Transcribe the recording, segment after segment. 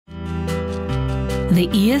The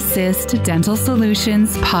eAssist Dental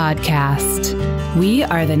Solutions podcast. We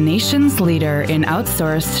are the nation's leader in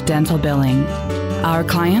outsourced dental billing. Our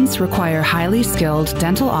clients require highly skilled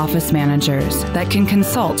dental office managers that can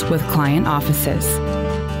consult with client offices.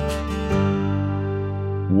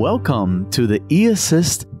 Welcome to the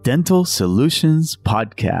eAssist Dental Solutions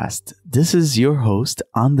podcast. This is your host,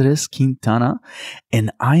 Andres Quintana, and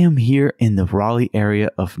I am here in the Raleigh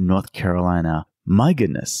area of North Carolina. My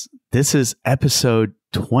goodness, this is episode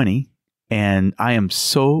 20, and I am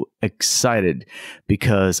so excited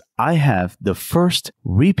because I have the first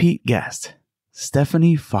repeat guest,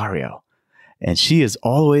 Stefanie Fario, and she is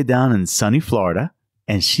all the way down in sunny Florida.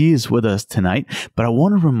 And she is with us tonight. But I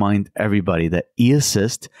want to remind everybody that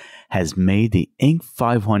eAssist has made the Inc.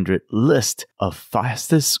 500 list of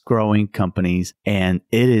fastest growing companies, and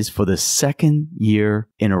it is for the second year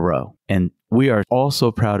in a row. And we are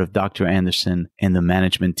also proud of Dr. Anderson and the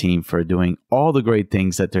management team for doing all the great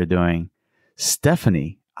things that they're doing.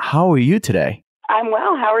 Stefanie, how are you today? I'm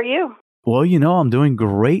well. How are you? Well, I'm doing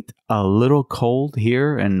great. A little cold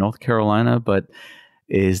here in North Carolina, but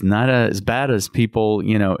is not as bad as people,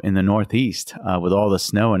 in the Northeast with all the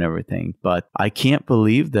snow and everything. But I can't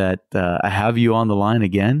believe that I have you on the line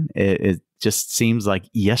again. It just seems like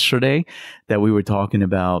yesterday that we were talking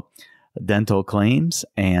about dental claims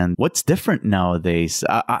and what's different nowadays.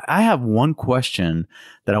 I have one question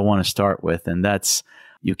that I want to start with, and that's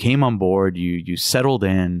you came on board, you settled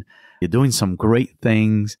in, you're doing some great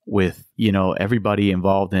things with, everybody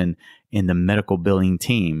involved in the medical billing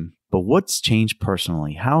team. But what's changed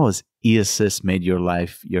personally? How has eAssist made your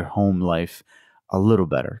life, your home life, a little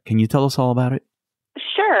better? Can you tell us all about it?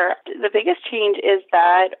 Sure. The biggest change is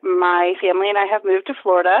that my family and I have moved to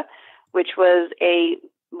Florida, which was a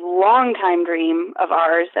long-time dream of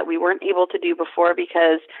ours that we weren't able to do before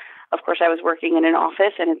because, of course, I was working in an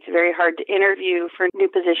office, and it's very hard to interview for new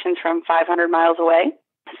positions from 500 miles away.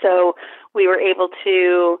 So we were able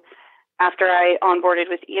to, after I onboarded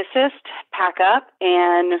with eAssist, pack up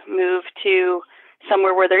and move to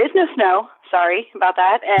somewhere where there is no snow. Sorry about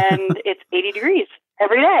that. And it's 80 degrees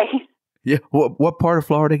every day. Yeah. What part of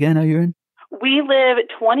Florida again are you in? We live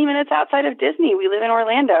 20 minutes outside of Disney. We live in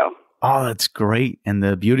Orlando. Oh, that's great. And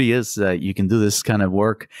the beauty is that you can do this kind of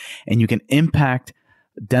work and you can impact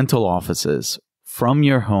dental offices from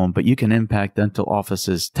your home, but you can impact dental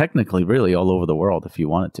offices technically really all over the world if you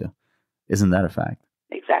wanted to. Isn't that a fact?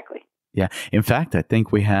 Exactly. Yeah. In fact, I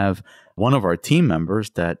think we have one of our team members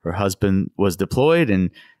that her husband was deployed, and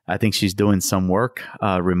I think she's doing some work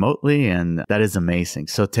remotely, and that is amazing.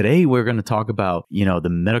 So today we're going to talk about, the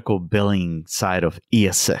medical billing side of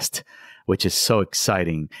eAssist, which is so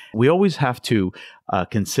exciting. We always have to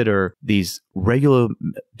consider these regular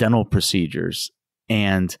dental procedures,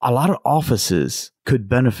 and a lot of offices could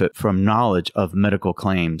benefit from knowledge of medical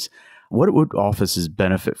claims. What would offices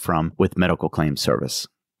benefit from with medical claims service?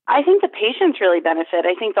 I think the patients really benefit.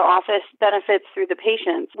 I think the office benefits through the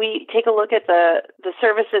patients. We take a look at the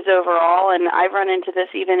services overall, and I've run into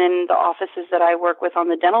this even in the offices that I work with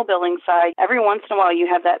on the dental billing side. Every once in a while, you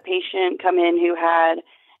have that patient come in who had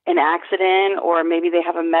an accident, or maybe they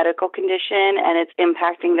have a medical condition and it's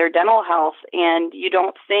impacting their dental health, and you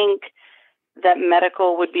don't think that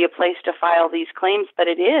medical would be a place to file these claims,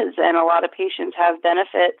 but it is. And a lot of patients have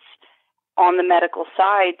benefits on the medical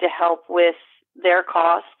side to help with their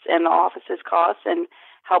costs and the office's costs and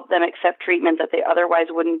help them accept treatment that they otherwise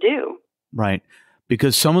wouldn't do. Right.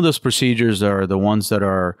 Because some of those procedures are the ones that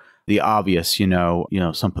are the obvious,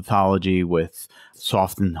 some pathology with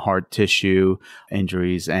soft and hard tissue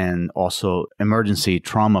injuries and also emergency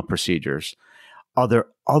trauma procedures. Are there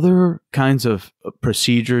other kinds of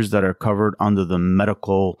procedures that are covered under the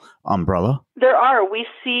medical umbrella? There are. We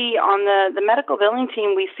see on the medical billing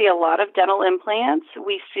team, we see a lot of dental implants.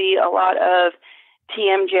 We see a lot of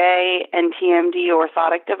TMJ and TMD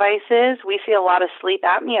orthotic devices. We see a lot of sleep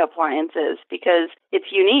apnea appliances because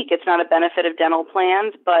it's unique. It's not a benefit of dental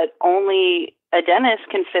plans, but only a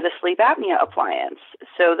dentist can fit a sleep apnea appliance.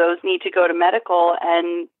 So those need to go to medical,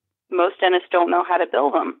 and most dentists don't know how to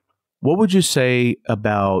bill them. What would you say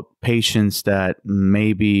about patients that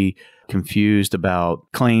may be confused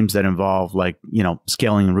about claims that involve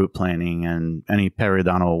scaling and root planing and any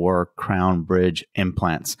periodontal work, crown, bridge,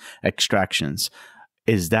 implants, extractions?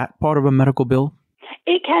 Is that part of a medical bill?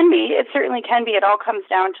 It can be. It certainly can be. It all comes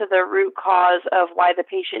down to the root cause of why the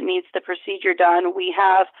patient needs the procedure done. We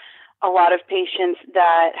have a lot of patients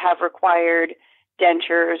that have required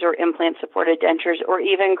dentures or implant-supported dentures or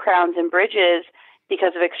even crowns and bridges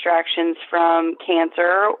because of extractions from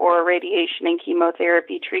cancer or radiation and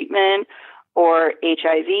chemotherapy treatment or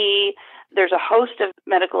HIV. There's a host of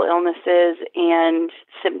medical illnesses and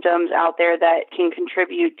symptoms out there that can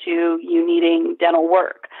contribute to you needing dental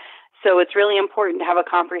work. So it's really important to have a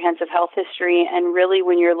comprehensive health history, and really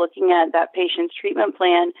when you're looking at that patient's treatment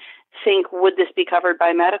plan, think, would this be covered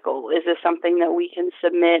by medical? Is this something that we can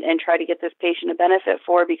submit and try to get this patient a benefit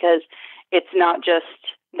for? Because it's not just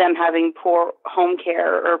them having poor home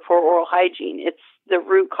care or poor oral hygiene. It's the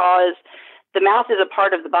root cause. The mouth is a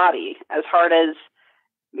part of the body, as hard as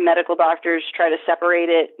medical doctors try to separate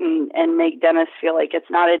it and make dentists feel like it's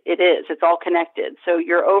not. It is. It's all connected. So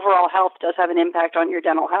your overall health does have an impact on your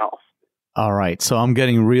dental health. All right. So I'm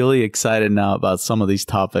getting really excited now about some of these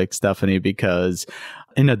topics, Stephanie, because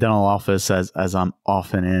in a dental office, as I'm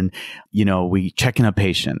often in, we check in a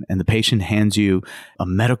patient and the patient hands you a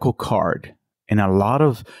medical card. And a lot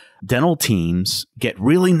of dental teams get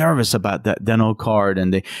really nervous about that dental card,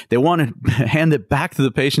 and they want to hand it back to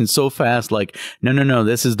the patient so fast, like, no,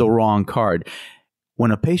 this is the wrong card.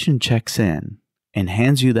 When a patient checks in and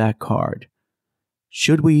hands you that card,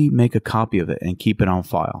 should we make a copy of it and keep it on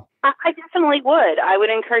file? I definitely would. I would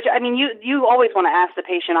encourage, you always want to ask the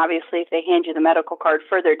patient, obviously, if they hand you the medical card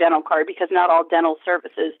for their dental card, because not all dental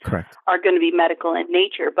services Correct. are going to be medical in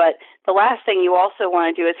nature. But the last thing you also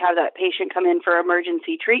want to do is have that patient come in for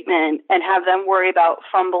emergency treatment and have them worry about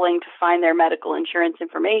fumbling to find their medical insurance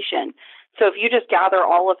information. So if you just gather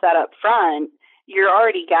all of that up front, you're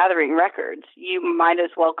already gathering records. You might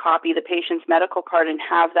as well copy the patient's medical card and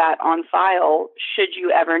have that on file should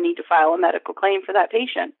you ever need to file a medical claim for that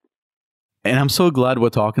patient. And I'm so glad we're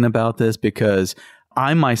talking about this, because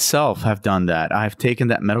I myself have done that. I've taken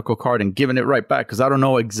that medical card and given it right back because I don't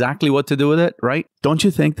know exactly what to do with it, right? Don't you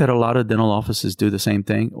think that a lot of dental offices do the same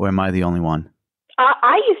thing, or am I the only one?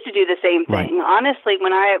 I used to do the same thing. Right. Honestly,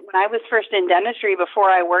 when I was first in dentistry, before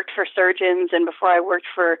I worked for surgeons and before I worked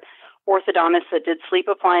for orthodontists that did sleep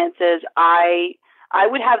appliances, I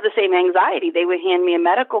would have the same anxiety. They would hand me a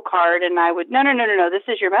medical card and I would, no, this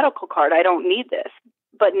is your medical card. I don't need this.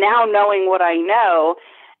 But now knowing what I know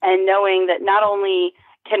and knowing that not only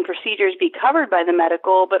can procedures be covered by the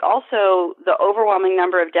medical, but also the overwhelming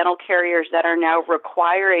number of dental carriers that are now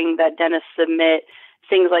requiring that dentists submit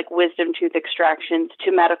things like wisdom tooth extractions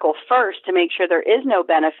to medical first to make sure there is no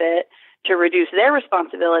benefit to reduce their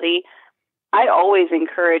responsibility, I always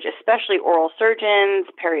encourage, especially oral surgeons,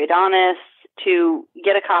 periodontists, to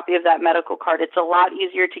get a copy of that medical card. It's a lot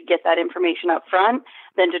easier to get that information up front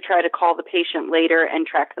than to try to call the patient later and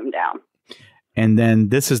track them down. And then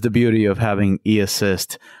this is the beauty of having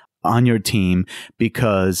eAssist on your team,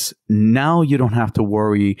 because now you don't have to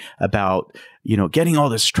worry about, getting all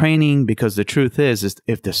this training, because the truth is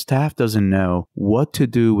if the staff doesn't know what to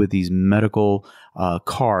do with these medical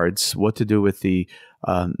cards, what to do with the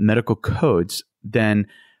medical codes, then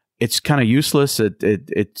it's kind of useless.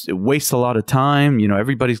 It wastes a lot of time.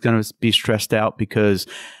 Everybody's going to be stressed out because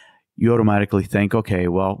you automatically think, okay,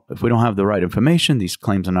 well, if we don't have the right information, these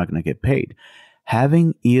claims are not going to get paid.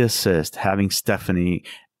 Having eAssist, having Stefanie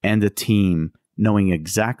and the team knowing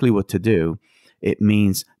exactly what to do, it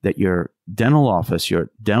means that your dental office, your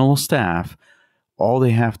dental staff, all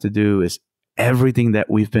they have to do is everything that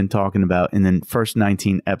we've been talking about in the first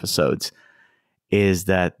 19 episodes, is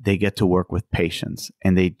that they get to work with patients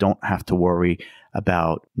and they don't have to worry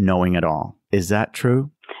about knowing it all. Is that true?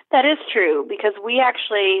 That is true, because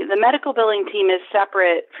the medical billing team is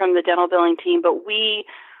separate from the dental billing team, but we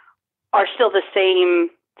are still the same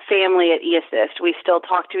family at eAssist. We still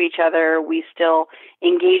talk to each other. We still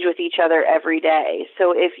engage with each other every day.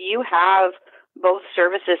 So if you have both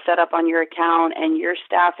services set up on your account and your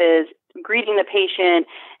staff is greeting the patient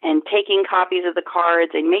and taking copies of the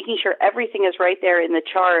cards and making sure everything is right there in the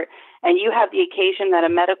chart, and you have the occasion that a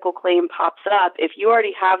medical claim pops up, if you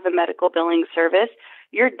already have the medical billing service,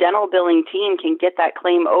 your dental billing team can get that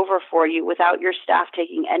claim over for you without your staff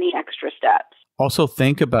taking any extra steps. Also,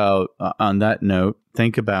 think about, on that note,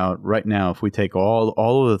 think about right now, if we take all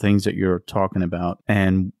of the things that you're talking about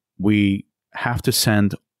and we have to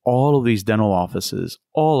send all of these dental offices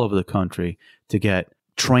all over the country to get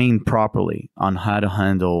trained properly on how to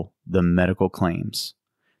handle the medical claims.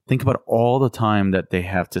 Think about all the time that they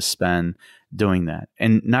have to spend doing that.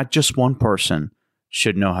 And not just one person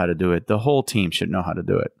should know how to do it. The whole team should know how to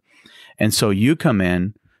do it. And so you come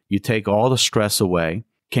in, you take all the stress away.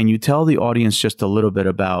 Can you tell the audience just a little bit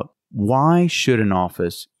about why should an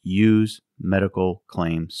office use medical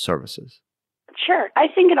claim services? Sure. I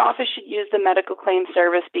think an office should use the medical claim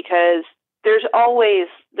service because there's always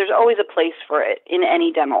a place for it in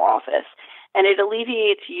any dental office. and it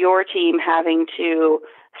alleviates your team having to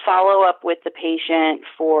follow up with the patient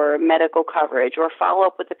for medical coverage or follow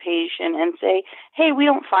up with the patient and say, hey, we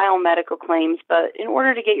don't file medical claims, but in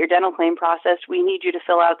order to get your dental claim processed, we need you to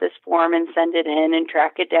fill out this form and send it in and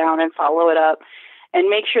track it down and follow it up and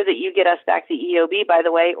make sure that you get us back the EOB, by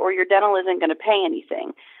the way, or your dental isn't going to pay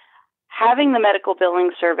anything. Having the medical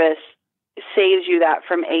billing service saves you that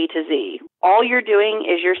from A to Z. All you're doing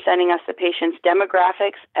is you're sending us the patient's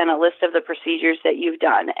demographics and a list of the procedures that you've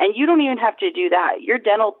done. And you don't even have to do that. Your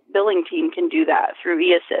dental billing team can do that through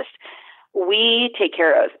eAssist. We take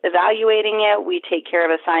care of evaluating it. We take care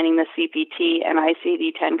of assigning the CPT and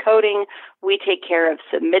ICD-10 coding. We take care of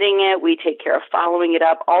submitting it. We take care of following it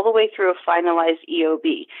up all the way through a finalized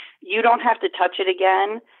EOB. You don't have to touch it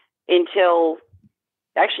again until...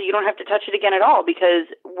 Actually, you don't have to touch it again at all, because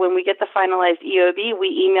when we get the finalized EOB, we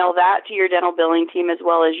email that to your dental billing team as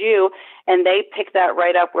well as you, and they pick that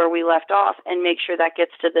right up where we left off and make sure that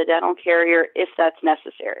gets to the dental carrier if that's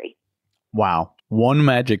necessary. Wow. One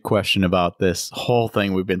magic question about this whole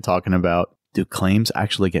thing we've been talking about. Do claims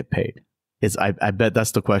actually get paid? I bet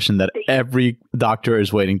that's the question that every doctor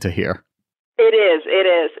is waiting to hear. It is.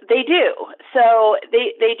 They do. So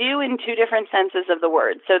they do in two different senses of the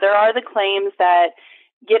word. So there are the claims that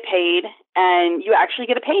get paid and you actually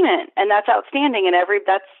get a payment, and that's outstanding, and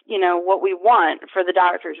that's what we want for the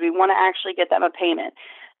doctors. We want to actually get them a payment.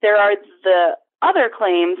 There are the other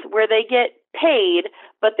claims where they get paid,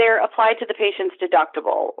 but they're applied to the patient's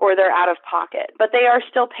deductible or they're out of pocket, but they are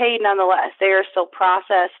still paid nonetheless. They are still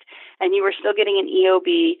processed and you are still getting an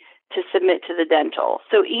EOB to submit to the dental.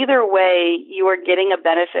 So either way, you are getting a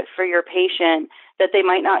benefit for your patient that they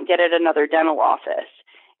might not get at another dental office.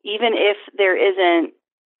 Even if there isn't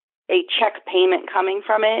a check payment coming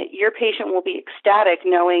from it, your patient will be ecstatic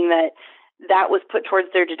knowing that that was put towards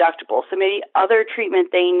their deductible. So maybe other treatment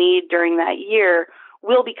they need during that year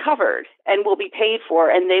will be covered and will be paid for,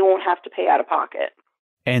 and they won't have to pay out of pocket.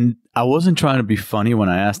 And I wasn't trying to be funny when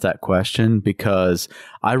I asked that question, because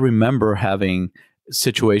I remember having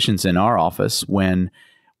situations in our office when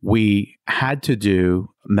we had to do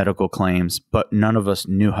medical claims, but none of us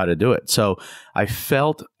knew how to do it. So I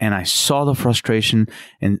felt and I saw the frustration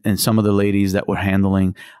in some of the ladies that were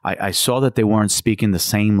handling. I saw that they weren't speaking the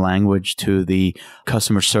same language to the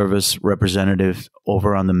customer service representative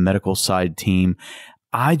over on the medical side team.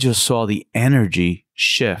 I just saw the energy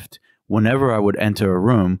shift whenever I would enter a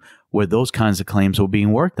room where those kinds of claims were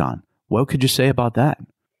being worked on. What could you say about that?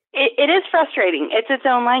 It is frustrating. It's its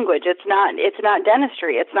own language. It's not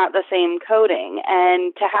dentistry. It's not the same coding.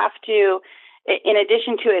 And to have to, in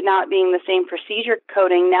addition to it not being the same procedure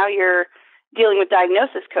coding, now you're dealing with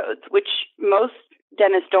diagnosis codes, which most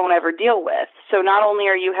dentists don't ever deal with. So not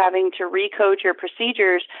only are you having to recode your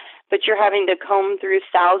procedures, but you're having to comb through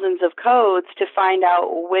thousands of codes to find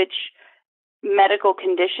out which medical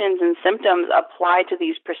conditions and symptoms apply to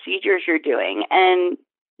these procedures you're doing. And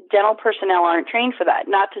dental personnel aren't trained for that.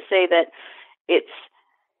 Not to say that it's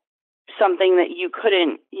something that you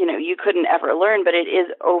couldn't ever learn, but it is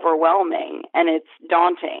overwhelming and it's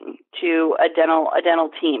daunting to a dental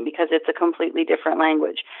team because it's a completely different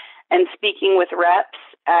language. And speaking with reps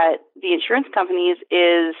at the insurance companies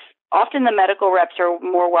is often the medical reps are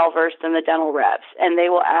more well-versed than the dental reps, and they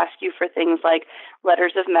will ask you for things like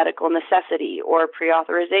letters of medical necessity or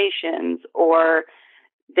pre-authorizations, or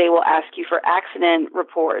they will ask you for accident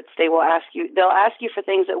reports. They'll ask you for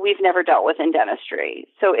things that we've never dealt with in dentistry.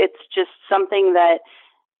 So it's just something that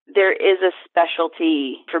there is a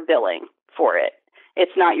specialty for billing for it.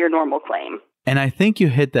 It's not your normal claim. And I think you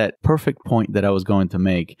hit that perfect point that I was going to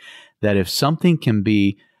make, that if something can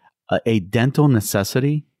be a dental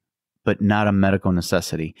necessity, but not a medical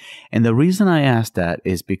necessity. And the reason I ask that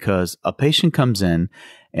is because a patient comes in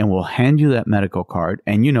and will hand you that medical card,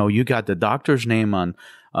 and you got the doctor's name on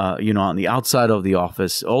the outside of the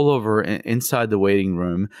office, all over inside the waiting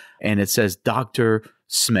room, and it says Dr.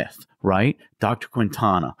 Smith, right? Dr.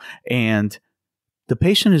 Quintana. And the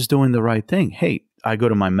patient is doing the right thing. Hey, I go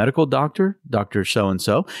to my medical doctor, Dr.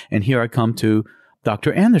 So-and-so, and here I come to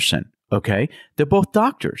Dr. Anderson. Okay, they're both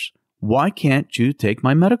doctors. Why can't you take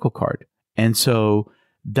my medical card? And so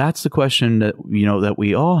that's the question that that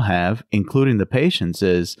we all have, including the patients,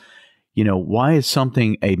 is why is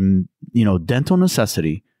something a dental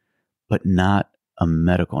necessity but not a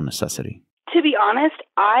medical necessity? To be honest,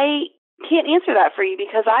 I can't answer that for you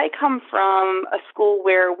because I come from a school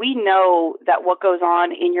where we know that what goes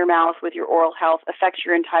on in your mouth with your oral health affects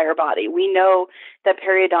your entire body. We know that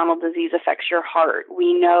periodontal disease affects your heart.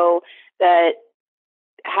 We know that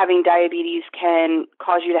having diabetes can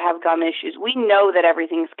cause you to have gum issues. We know that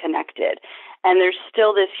everything's connected. And there's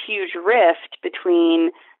still this huge rift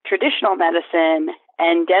between traditional medicine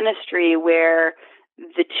and dentistry where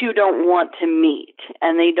the two don't want to meet,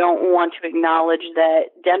 and they don't want to acknowledge that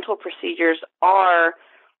dental procedures are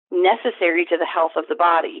necessary to the health of the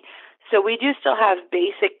body. So we do still have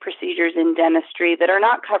basic procedures in dentistry that are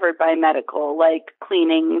not covered by medical, like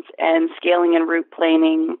cleanings and scaling and root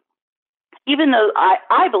planing, even though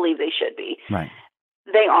I believe they should be. Right.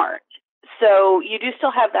 They aren't. So you do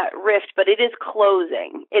still have that rift, but it is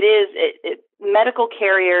closing. Medical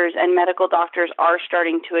carriers and medical doctors are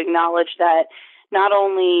starting to acknowledge that not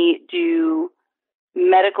only do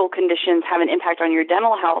medical conditions have an impact on your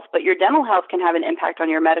dental health, but your dental health can have an impact on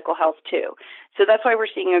your medical health too. So that's why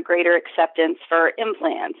we're seeing a greater acceptance for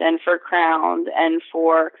implants and for crowns and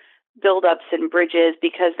for buildups and bridges,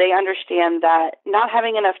 because they understand that not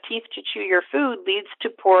having enough teeth to chew your food leads to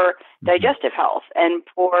poor digestive health and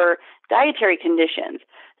poor dietary conditions.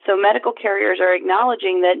 So medical carriers are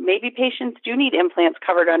acknowledging that maybe patients do need implants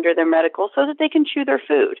covered under their medical so that they can chew their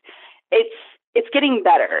food. It's getting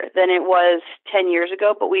better than it was 10 years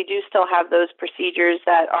ago, but we do still have those procedures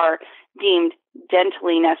that are deemed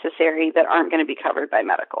dentally necessary that aren't going to be covered by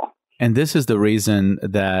medical. And this is the reason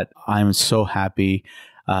that I'm so happy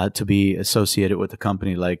to be associated with a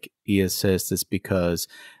company like eAssist, is because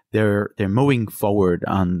they're moving forward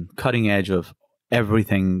on cutting edge of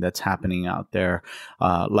everything that's happening out there,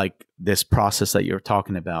 like this process that you're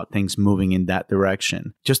talking about, things moving in that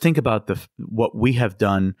direction. Just think about what we have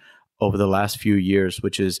done over the last few years,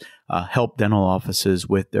 which is help dental offices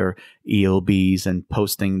with their EOBs and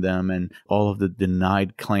posting them and all of the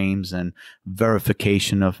denied claims and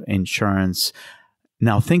verification of insurance.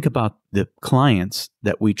 Now think about the clients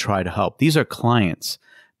that we try to help. These are clients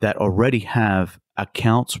that already have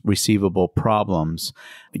accounts receivable problems,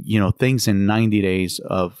 things in 90 days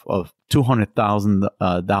of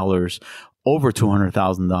 $200,000, over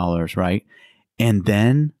 $200,000, right? And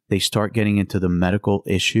then they start getting into the medical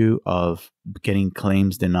issue of getting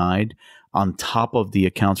claims denied on top of the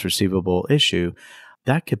accounts receivable issue.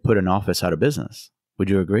 That could put an office out of business. Would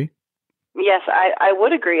you agree? Yes, I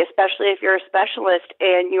would agree, especially if you're a specialist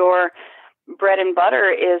and your bread and butter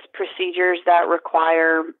is procedures that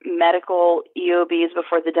require medical EOBs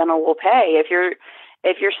before the dental will pay. If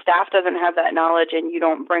your staff doesn't have that knowledge and you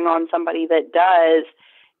don't bring on somebody that does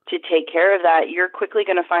to take care of that, you're quickly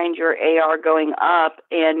going to find your AR going up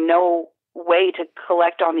and no way to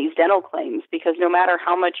collect on these dental claims, because no matter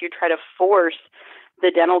how much you try to force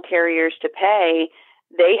the dental carriers to pay,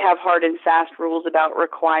 they have hard and fast rules about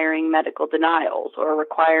requiring medical denials or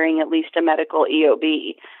requiring at least a medical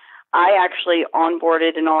EOB. I actually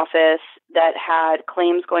onboarded an office that had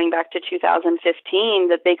claims going back to 2015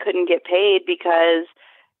 that they couldn't get paid because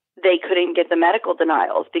they couldn't get the medical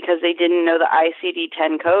denials, because they didn't know the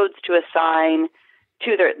ICD-10 codes to assign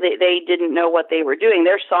to they didn't know what they were doing.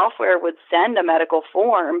 Their software would send a medical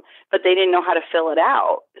form, but they didn't know how to fill it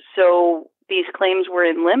out. So these claims were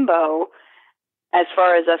in limbo as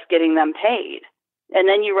far as us getting them paid. And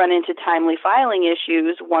then you run into timely filing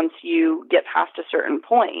issues once you get past a certain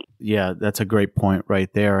point. Yeah, that's a great point right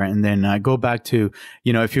there. And then I go back to,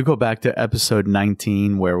 if you go back to episode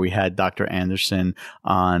 19 where we had Dr. Anderson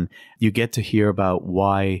on, you get to hear about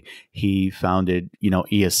why he founded,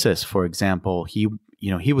 eAssist. For example, he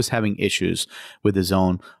was having issues with his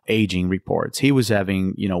own aging reports. He was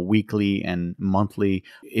having, weekly and monthly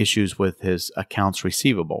issues with his accounts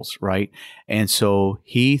receivables, right? And so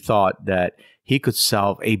he thought that he could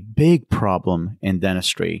solve a big problem in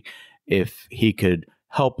dentistry if he could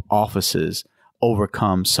help offices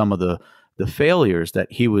overcome some of the failures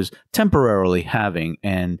that he was temporarily having.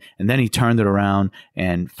 And then he turned it around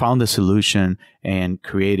and found a solution and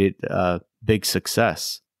created a big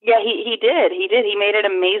success. Yeah, he did. He made an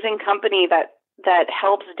amazing company that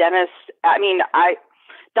helps dentists. I mean,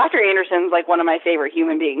 Dr. Anderson's like one of my favorite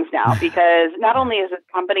human beings now, because not only is his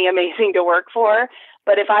company amazing to work for,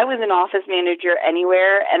 but if I was an office manager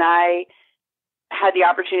anywhere and I had the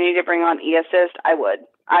opportunity to bring on eAssist, I would.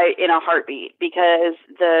 In a heartbeat, because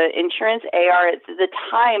the insurance AR, it's the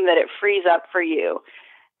time that it frees up for you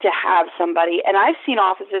to have somebody. And I've seen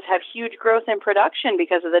offices have huge growth in production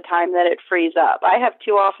because of the time that it frees up. I have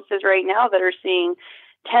 2 offices right now that are seeing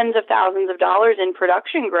tens of thousands of dollars in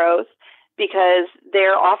production growth because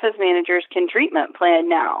their office managers can treatment plan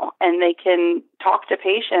now, and they can talk to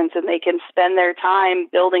patients, and they can spend their time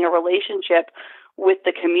building a relationship with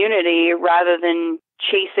the community rather than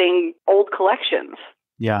chasing old collections.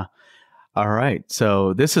 Yeah. All right.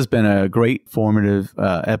 So this has been a great formative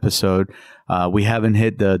episode. We haven't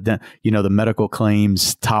hit the medical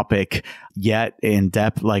claims topic yet in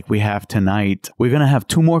depth like we have tonight. We're going to have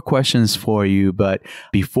 2 more questions for you. But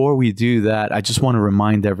before we do that, I just want to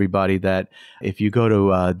remind everybody that if you go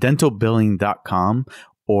to dentalbilling.com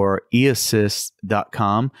or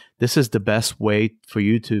eAssist.com, this is the best way for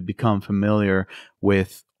you to become familiar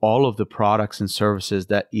with all of the products and services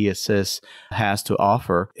that eAssist has to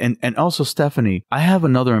offer. And also, Stefanie, I have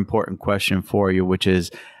another important question for you, which is,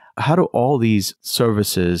 how do all these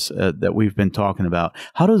services that we've been talking about,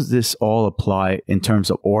 how does this all apply in terms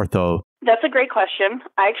of ortho? That's a great question.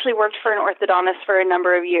 I actually worked for an orthodontist for a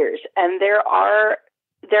number of years, and there are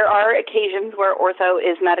occasions where ortho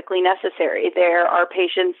is medically necessary. There are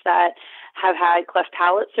patients that have had cleft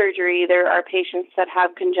palate surgery. There are patients that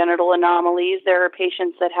have congenital anomalies. There are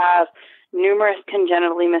patients that have numerous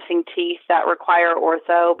congenitally missing teeth that require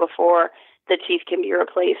ortho before the teeth can be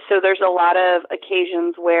replaced. So there's a lot of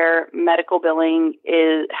occasions where medical billing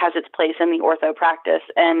has its place in the ortho practice,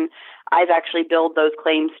 and I've actually billed those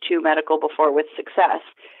claims to medical before with success.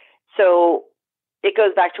 So it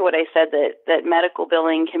goes back to what I said, that medical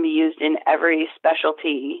billing can be used in every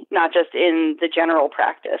specialty, not just in the general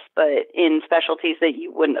practice, but in specialties that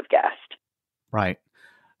you wouldn't have guessed. Right.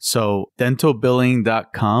 So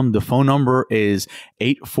dentalbilling.com, the phone number is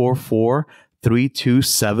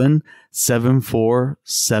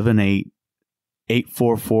 844-327-7478,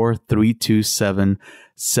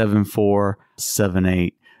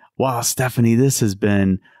 844-327-7478. Wow, Stefanie, this has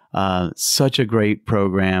been such a great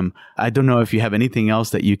program. I don't know if you have anything else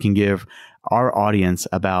that you can give our audience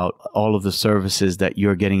about all of the services that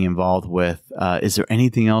you're getting involved with. Is there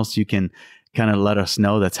anything else you can kind of let us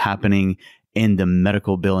know that's happening in the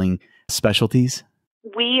medical billing specialties?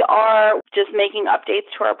 We are just making updates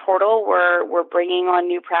to our portal. We're bringing on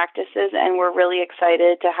new practices, and we're really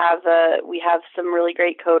excited to we have some really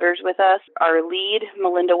great coders with us. Our lead,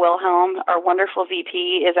 Melinda Wilhelm, our wonderful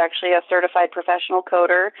VP, is actually a certified professional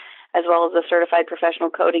coder as well as a certified professional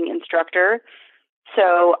coding instructor.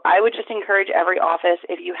 So I would just encourage every office,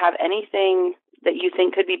 if you have anything that you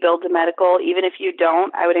think could be billed to medical, even if you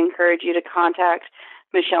don't, I would encourage you to contact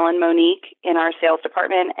Michelle and Monique in our sales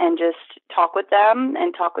department and just talk with them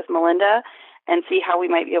and talk with Melinda and see how we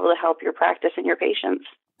might be able to help your practice and your patients.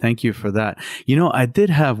 Thank you for that. You know, I did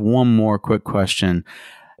have one more quick question.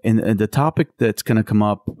 And the topic that's going to come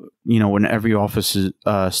up, when every office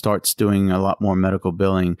starts doing a lot more medical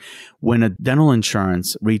billing, when a dental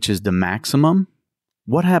insurance reaches the maximum,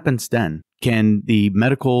 what happens then? Can the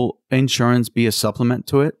medical insurance be a supplement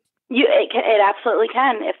to it? It absolutely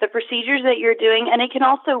can. If the procedures that you're doing, and it can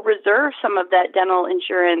also reserve some of that dental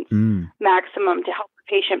insurance maximum to help the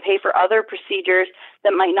patient pay for other procedures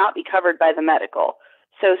that might not be covered by the medical.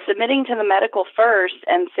 So submitting to the medical first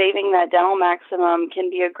and saving that dental maximum can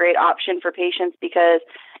be a great option for patients because,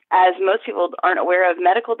 as most people aren't aware of,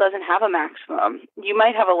 medical doesn't have a maximum. You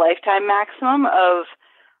might have a lifetime maximum of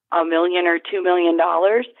 $1 million or $2 million,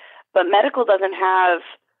 but medical doesn't have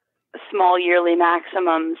small yearly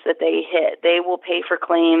maximums that they hit. They will pay for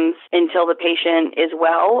claims until the patient is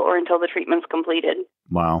well or until the treatment's completed.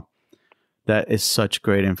 Wow. That is such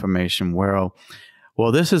great information. Well,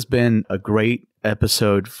 this has been a great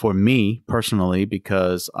episode for me personally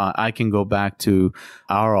because I can go back to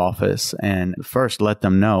our office and first let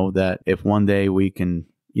them know that if one day we can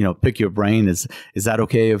pick your brain, is that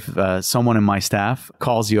okay if someone in my staff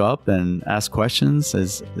calls you up and asks questions?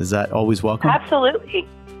 Is that always welcome? Absolutely.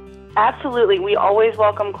 Absolutely. We always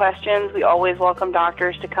welcome questions. We always welcome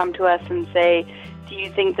doctors to come to us and say, do you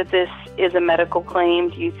think that this is a medical claim?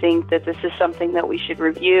 Do you think that this is something that we should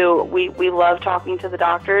review? We love talking to the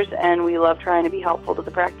doctors, and we love trying to be helpful to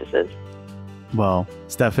the practices. Well,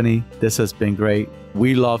 Stefanie, this has been great.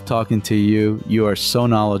 We love talking to you. You are so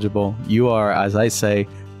knowledgeable. You are, as I say,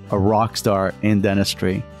 a rock star in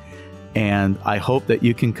dentistry. And I hope that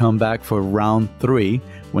you can come back for round 3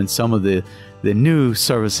 when some of the new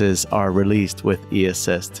services are released with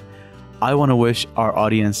eAssist. I want to wish our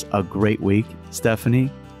audience a great week.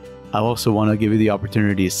 Stefanie, I also want to give you the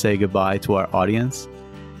opportunity to say goodbye to our audience.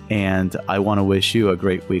 And I want to wish you a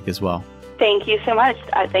great week as well. Thank you so much.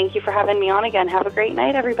 Thank you for having me on again. Have a great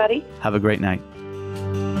night, everybody. Have a great night.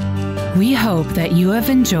 We hope that you have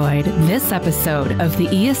enjoyed this episode of the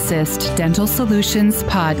eAssist Dental Solutions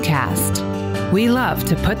podcast. We love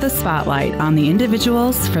to put the spotlight on the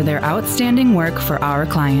individuals for their outstanding work for our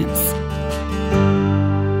clients.